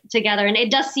along together. And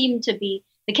it does seem to be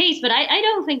the case, but I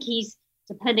don't think he's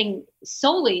depending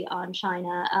solely on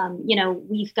China.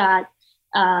 We've got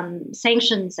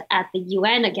sanctions at the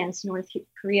UN against North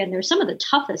Korea, and they're some of the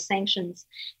toughest sanctions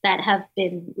that have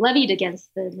been levied against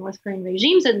the North Korean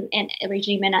regime,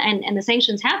 and the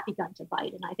sanctions have begun to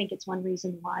bite. And I think it's one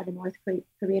reason why the North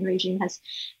Korean regime has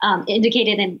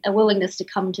indicated a willingness to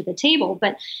come to the table.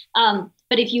 But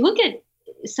if you look at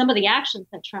some of the actions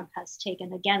that Trump has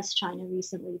taken against China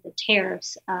recently, the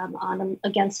tariffs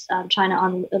against China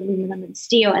on aluminum and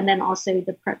steel, and then also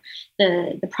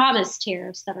the promised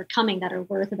tariffs that are coming that are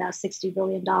worth about $60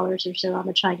 billion or so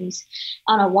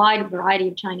on a wide variety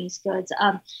of Chinese goods.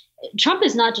 Trump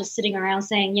is not just sitting around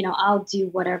saying, I'll do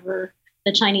whatever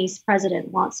the Chinese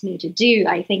president wants me to do.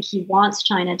 I think he wants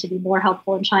China to be more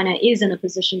helpful, and China is in a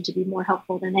position to be more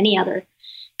helpful than any other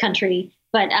country.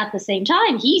 But at the same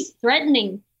time, he's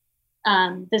threatening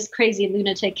this crazy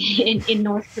lunatic in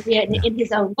North Korea in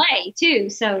his own way, too.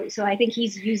 So I think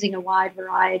he's using a wide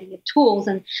variety of tools,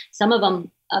 and some of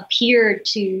them appear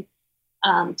to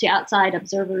outside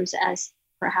observers as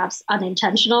perhaps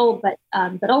unintentional.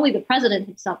 But only the president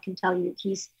himself can tell you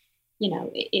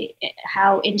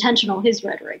how intentional his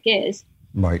rhetoric is.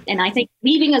 Right. And I think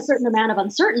leaving a certain amount of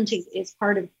uncertainty is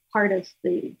part of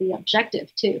the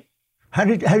objective, too. How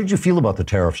did you feel about the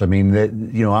tariffs? I mean,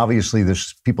 obviously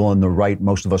there's people on the right.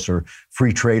 Most of us are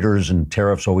free traders, and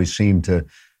tariffs always seem to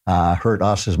hurt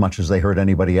us as much as they hurt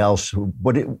anybody else.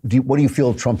 What do you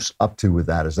feel Trump's up to with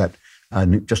that? Is that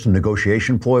just a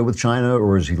negotiation ploy with China,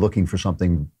 or is he looking for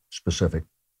something specific?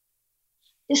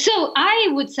 So I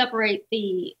would separate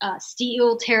the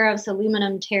steel tariffs,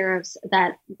 aluminum tariffs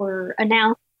that were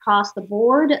announced across the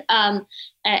board.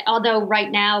 Although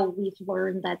right now we've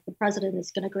learned that the president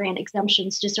is going to grant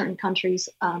exemptions to certain countries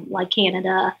like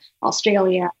Canada,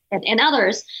 Australia, and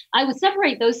others. I would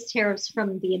separate those tariffs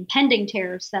from the impending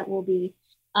tariffs that will be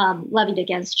levied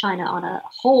against China on a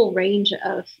whole range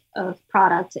of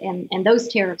products. And those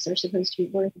tariffs are supposed to be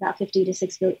worth about $50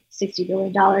 to $60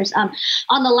 billion.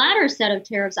 On the latter set of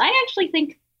tariffs, I actually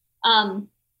think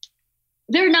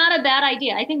they're not a bad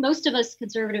idea. I think most of us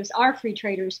conservatives are free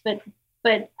traders, but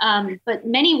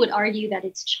many would argue that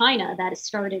it's China that has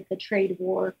started the trade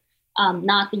war,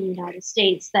 not the United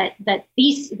States. That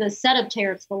the set of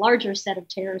tariffs, the larger set of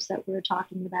tariffs that we're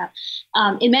talking about,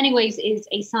 in many ways is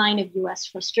a sign of U.S.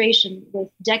 frustration with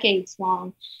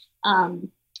decades-long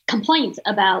complaints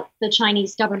about the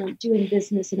Chinese government doing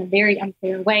business in a very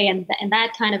unfair way. And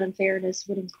that kind of unfairness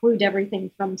would include everything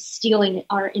from stealing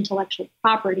our intellectual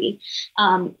property.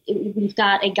 We've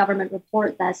got a government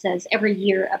report that says every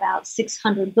year about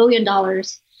 $600 billion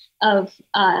of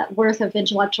worth of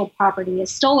intellectual property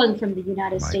is stolen from the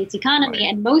United States economy.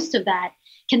 And most of that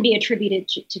can be attributed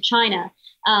to China.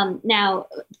 Now,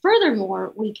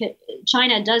 furthermore,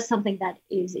 China does something that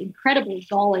is incredibly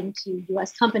galling to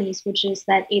U.S. companies, which is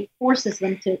that it forces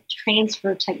them to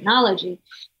transfer technology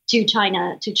to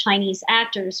China, to Chinese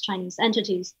actors, Chinese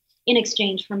entities, in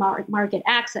exchange for market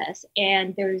access.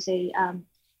 And there's an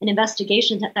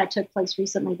investigation that took place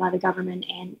recently by the government,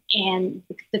 and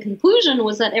the conclusion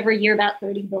was that every year about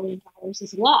 $30 billion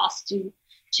is lost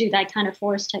to that kind of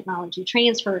forced technology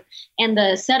transfer. And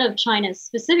the set of China's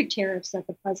specific tariffs that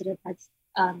the president has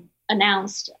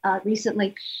announced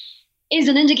recently is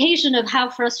an indication of how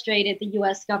frustrated the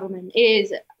U.S. government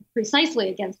is precisely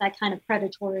against that kind of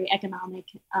predatory economic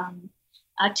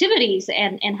activities,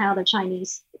 and how the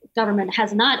Chinese government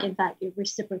has not, in fact,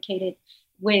 reciprocated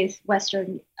with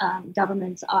Western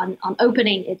governments on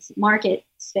opening its market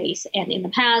space. And in the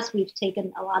past, we've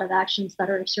taken a lot of actions that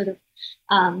are sort of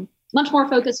much more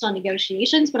focused on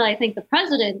negotiations. But I think the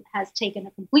president has taken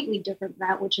a completely different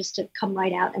route, which is to come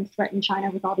right out and threaten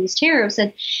China with all these tariffs.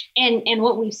 And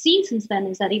what we've seen since then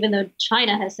is that even though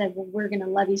China has said, well, we're going to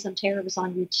levy some tariffs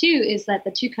on you too, is that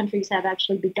the two countries have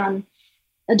actually begun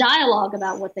a dialogue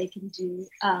about what they can do,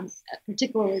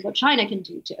 particularly what China can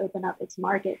do to open up its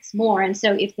markets more. And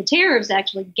so if the tariffs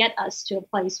actually get us to a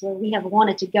place where we have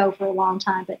wanted to go for a long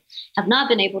time but have not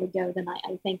been able to go, then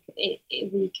I think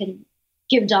we can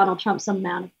give Donald Trump some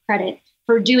amount of credit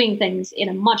for doing things in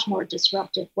a much more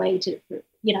disruptive way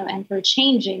and for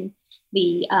changing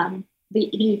the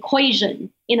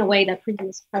equation in a way that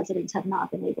previous presidents have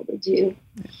not been able to do.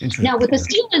 Now, with the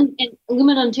steel and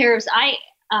aluminum tariffs, I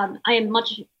am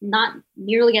not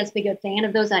nearly as big a fan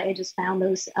of those. I just found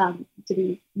those to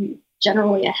be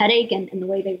generally a headache, and the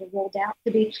way they were rolled out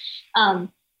to be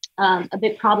a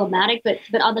bit problematic.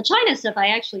 But on the China stuff, I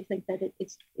actually think that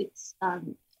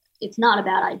it's not a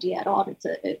bad idea at all. It's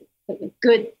a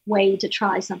good way to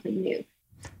try something new.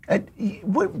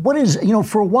 What is,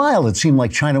 for a while, it seemed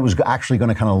like China was actually going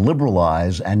to kind of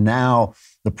liberalize. And now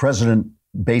the president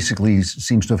basically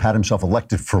seems to have had himself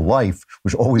elected for life,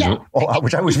 which I always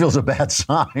feel is a bad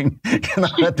sign.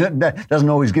 That doesn't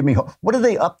always give me hope. What are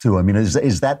they up to? I mean, is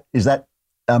that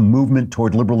a movement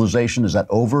toward liberalization? Is that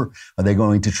over? Are they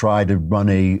going to try to run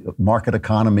a market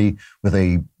economy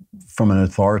from an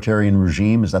authoritarian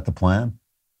regime? Is that the plan?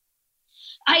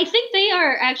 I think they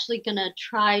are actually going to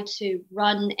try to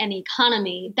run an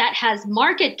economy that has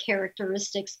market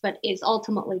characteristics, but is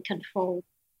ultimately controlled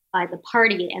by the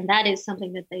party. And that is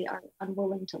something that they are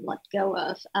unwilling to let go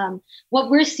of. What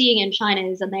we're seeing in China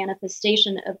is a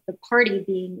manifestation of the party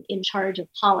being in charge of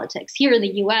politics. Here in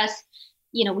the US,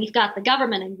 we've got the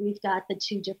government and we've got the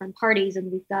two different parties,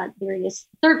 and we've got various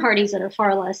third parties that are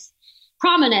far less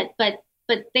prominent. But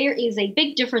there is a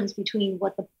big difference between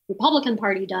what the Republican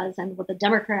Party does and what the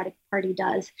Democratic Party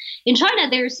does. In China,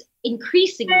 there's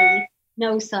increasingly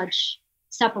no such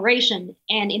separation.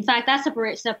 And in fact, that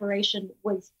separation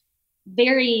was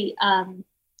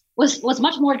was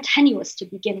much more tenuous to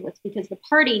begin with, because the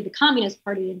Communist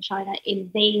Party in China,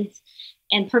 invades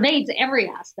and pervades every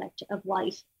aspect of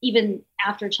life, even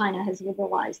after China has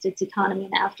liberalized its economy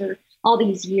and after all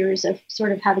these years of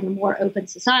sort of having a more open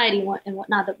society and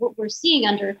whatnot. That what we're seeing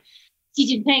under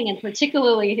Xi Jinping, and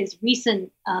particularly his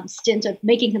recent stint of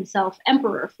making himself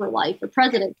emperor for life or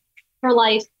president for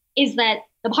life, is that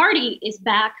the party is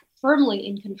back firmly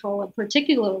in control, and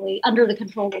particularly under the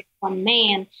control of one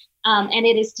man. And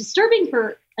it is disturbing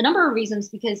for a number of reasons,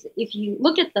 because if you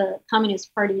look at the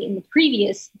Communist Party in the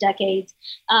previous decades,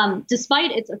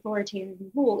 despite its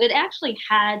authoritarian rule, it actually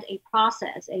had a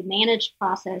managed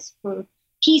process for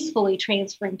peacefully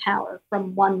transferring power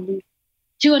from one leader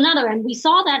to another. And we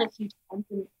saw that a few times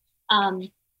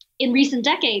in recent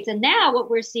decades. And now what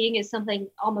we're seeing is something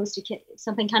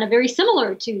kind of very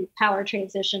similar to power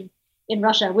transition in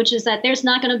Russia, which is that there's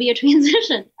not going to be a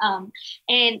transition.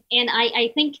 And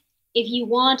I think if you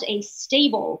want a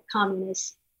stable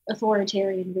communist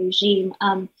authoritarian regime,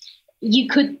 you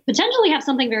could potentially have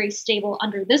something very stable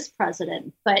under this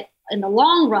president. But in the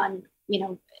long run,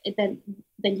 then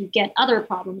you get other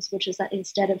problems, which is that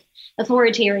instead of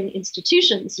authoritarian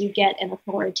institutions, you get an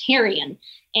authoritarian.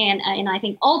 And I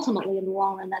think ultimately in the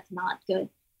long run, that's not good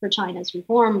for China's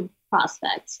reform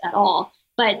prospects at all.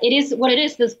 But it is what it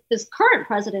is. This current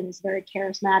president is very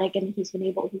charismatic, and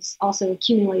he's also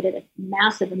accumulated a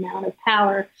massive amount of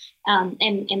power.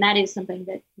 And that is something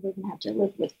that we're going to have to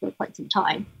live with for quite some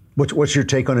time. What's your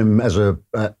take on him as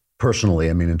personally?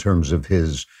 I mean, in terms of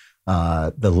his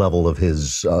the level of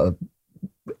his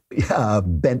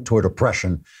bent toward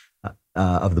oppression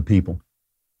of the people?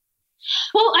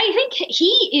 Well, I think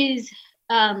he is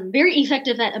very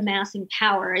effective at amassing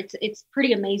power. It's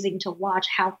pretty amazing to watch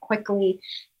how quickly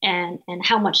and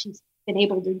how much he's been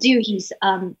able to do. He's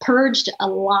purged a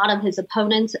lot of his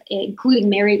opponents,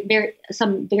 including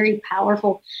some very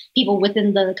powerful people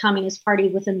within the Communist Party,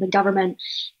 within the government.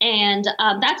 And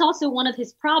that's also one of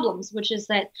his problems, which is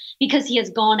that because he has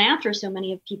gone after so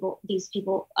many of these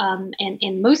people,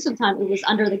 and most of the time it was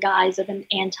under the guise of an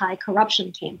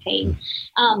anti-corruption campaign,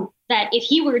 that if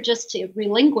he were just to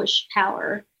relinquish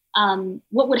power,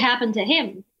 what would happen to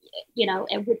him?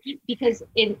 Because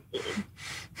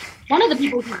one of the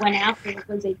people who went after it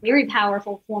was a very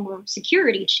powerful former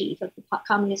security chief of the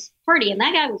Communist Party, and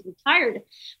that guy was retired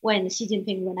when Xi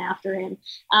Jinping went after him.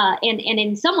 And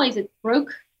in some ways, it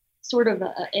broke sort of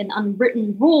an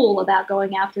unwritten rule about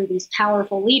going after these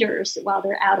powerful leaders while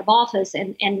they're out of office.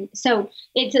 And so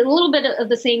it's a little bit of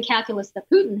the same calculus that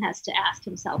Putin has to ask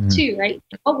himself too, right?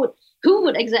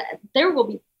 There will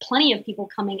be plenty of people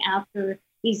coming after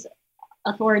these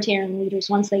authoritarian leaders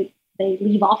once they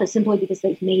leave office, simply because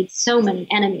they've made so many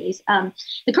enemies.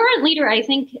 The current leader, I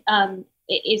think,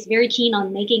 is very keen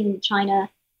on making China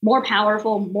more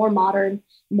powerful, more modern,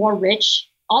 more rich.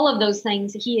 All of those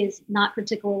things. He is not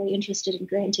particularly interested in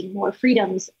granting more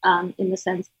freedoms in the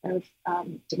sense of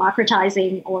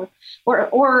democratizing or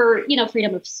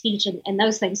freedom of speech and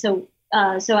those things. So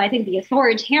I think the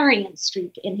authoritarian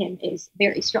streak in him is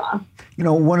very strong.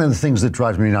 One of the things that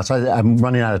drives me nuts, I'm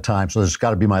running out of time, so this has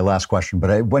got to be my last question,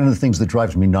 but one of the things that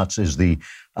drives me nuts is the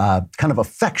kind of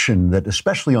affection that,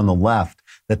 especially on the left,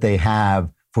 that they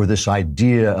have for this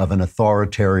idea of an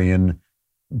authoritarian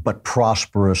but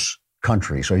prosperous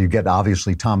country. So you get,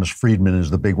 obviously, Thomas Friedman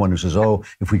is the big one who says, oh,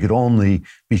 if we could only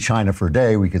be China for a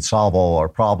day, we could solve all our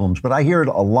problems. But I hear it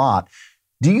a lot.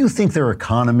 Do you think their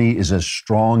economy is as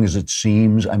strong as it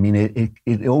seems? I mean,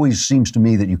 it always seems to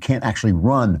me that you can't actually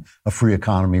run a free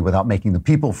economy without making the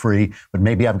people free, but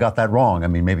maybe I've got that wrong. I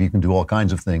mean, maybe you can do all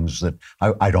kinds of things that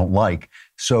I don't like.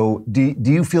 So do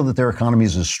you feel that their economy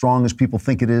is as strong as people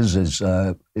think it is?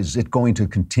 Is it going to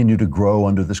continue to grow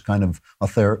under this kind of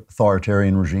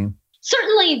authoritarian regime?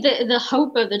 Certainly, the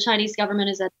hope of the Chinese government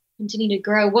is that they continue to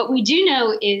grow. What we do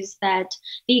know is that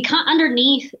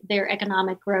underneath their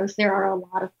economic growth, there are a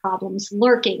lot of problems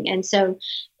lurking. And so,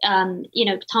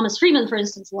 Thomas Friedman, for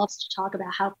instance, loves to talk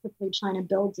about how quickly China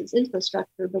builds its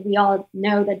infrastructure. But we all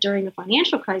know that during the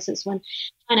financial crisis, when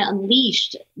China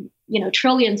unleashed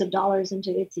trillions of dollars into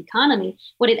its economy,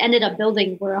 what it ended up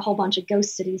building were a whole bunch of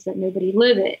ghost cities that nobody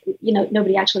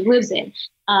actually lives in.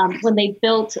 When they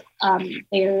built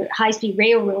their high-speed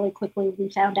rail really quickly, we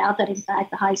found out that, in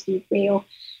fact, the high-speed rail,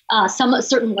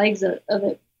 certain legs of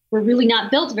it were really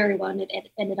not built very well, and it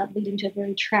ended up leading to a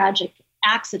very tragic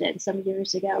accident some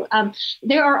years ago.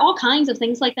 There are all kinds of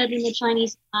things like that in the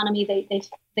Chinese economy.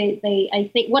 I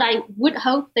think what I would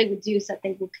hope they would do is that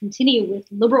they will continue with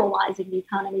liberalizing the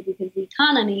economy, because the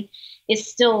economy is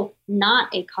still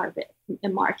not a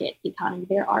market economy.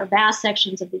 There are vast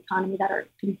sections of the economy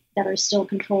that are still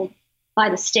controlled by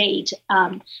the state,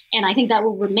 and I think that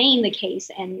will remain the case.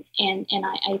 And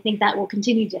I think that will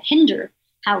continue to hinder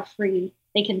how free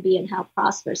they can be and how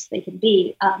prosperous they can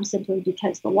be, simply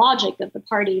because the logic of the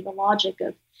party, the logic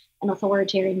of an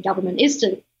authoritarian government, is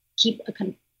to keep a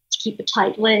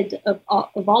tight lid of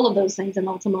all of those things. And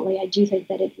ultimately, I do think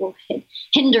that it will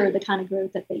hinder the kind of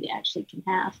growth that they actually can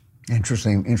have.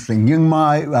 Interesting. Ying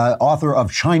Ma, author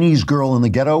of Chinese Girl in the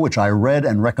Ghetto, which I read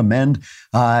and recommend.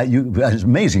 It's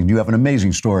amazing. You have an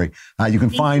amazing story. You can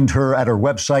find her at her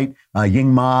website,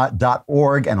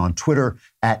 yingma.org, and on Twitter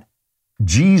at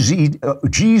GZ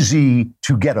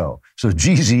to Ghetto. So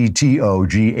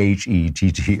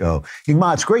GZTOGHETTO. Ying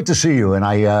Ma, it's great to see you, and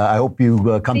I hope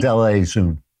you come to LA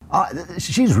soon.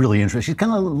 She's really interesting. She's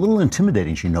kind of a little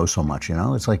intimidating. She knows so much,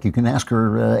 It's like you can ask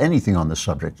her anything on this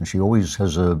subject, and she always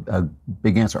has a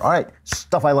big answer. All right,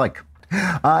 stuff I like.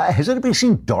 Has anybody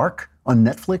seen Dark on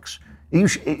Netflix?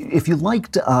 If you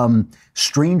liked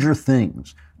Stranger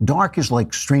Things, Dark is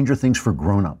like Stranger Things for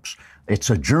grown-ups. It's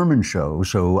a German show,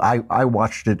 so I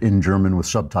watched it in German with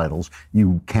subtitles.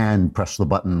 You can press the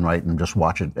button, right, and just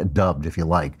watch it dubbed if you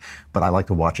like. But I like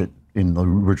to watch it in the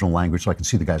original language so I can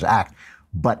see the guys act.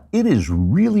 But it is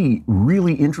really,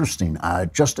 really interesting.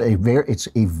 It's a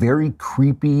very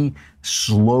creepy,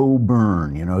 slow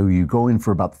burn. You go in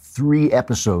for about 3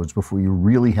 episodes before you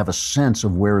really have a sense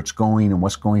of where it's going and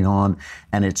what's going on.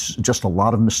 And it's just a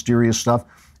lot of mysterious stuff.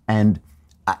 And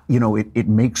it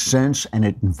makes sense, and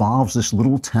it involves this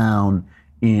little town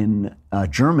in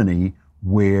Germany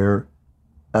where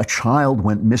a child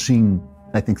went missing,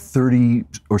 I think, 30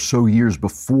 or so years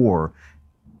before.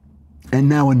 And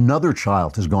now another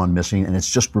child has gone missing, and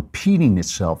it's just repeating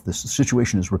itself. This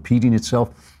situation is repeating itself.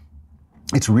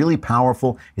 It's really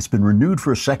powerful. It's been renewed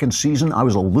for a second season. I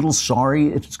was a little sorry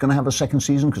it's going to have a second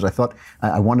season, because I thought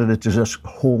I wanted it to just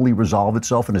wholly resolve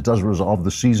itself, and it does resolve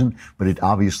the season, but it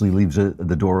obviously leaves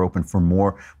the door open for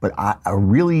more. But a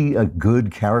really good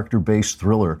character-based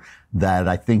thriller that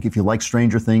I think if you like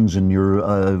Stranger Things and you're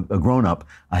a grown-up,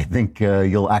 I think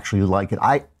you'll actually like it.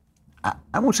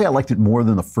 I won't say I liked it more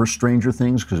than the first Stranger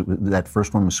Things, because that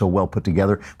first one was so well put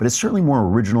together, but it's certainly more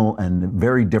original and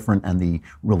very different, and the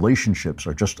relationships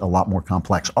are just a lot more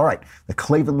complex. All right, the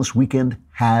Klavanless weekend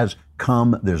has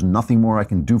come. There's nothing more I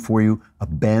can do for you.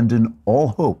 Abandon all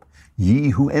hope, ye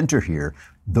who enter here.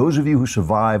 Those of you who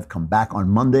survive, come back on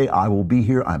Monday. I will be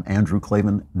here. I'm Andrew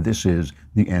Klavan. This is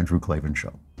The Andrew Klavan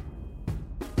Show.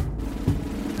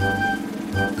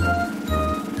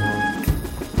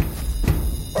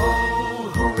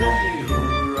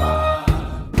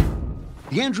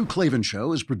 The Andrew Klavan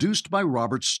Show is produced by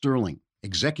Robert Sterling.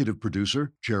 Executive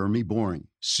producer, Jeremy Boring.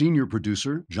 Senior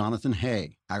producer, Jonathan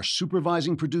Hay. Our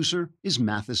supervising producer is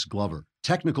Mathis Glover.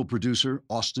 Technical producer,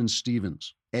 Austin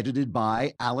Stevens. Edited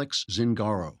by Alex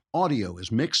Zingaro. Audio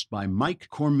is mixed by Mike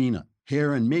Cormina.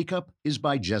 Hair and makeup is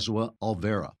by Jesua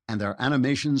Alvera. And our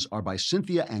animations are by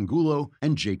Cynthia Angulo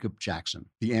and Jacob Jackson.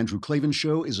 The Andrew Klavan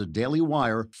Show is a Daily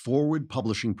Wire Forward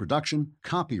Publishing production.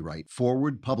 Copyright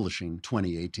Forward Publishing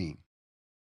 2018.